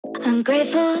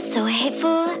Ungrateful, so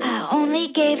hateful, I only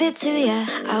gave it to ya.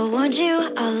 I warned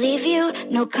you, I'll leave you,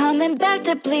 no coming back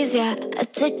to please ya.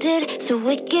 Addicted, so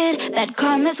wicked, bad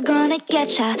karma's gonna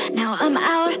get ya. Now I'm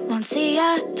out, won't see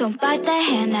ya, don't bite the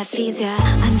hand that feeds ya.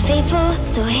 Unfaithful,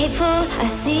 so hateful, I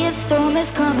see a storm is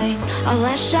coming. I'll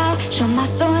lash out, show my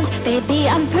thorns, baby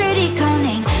I'm pretty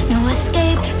cunning. No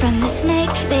escape from the snake,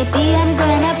 baby I'm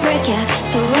gonna break ya.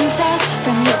 So run fast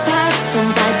from your past,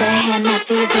 don't bite the hand that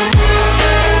feeds ya.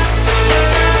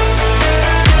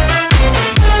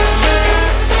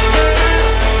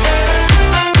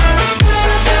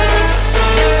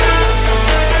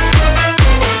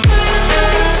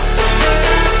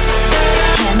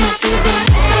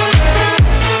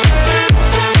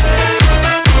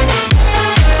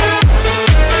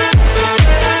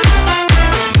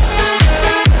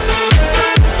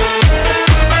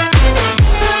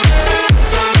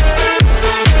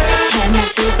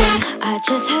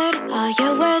 Just heard all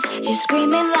your words, you're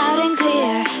screaming loud and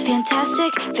clear.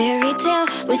 Fantastic fairy tale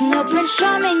with no prince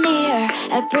charming near.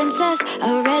 A princess,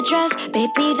 a red dress,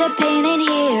 baby the pain ain't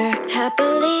here.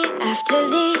 Happily after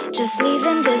thee, just leave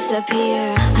and disappear.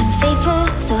 Unfaithful,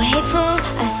 so hateful,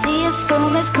 I see a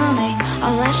storm is coming.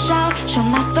 I'll lash out, show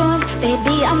my thorns,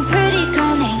 baby I'm pretty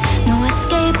cunning. No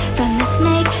escape from the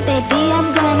snake, baby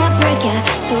I'm gonna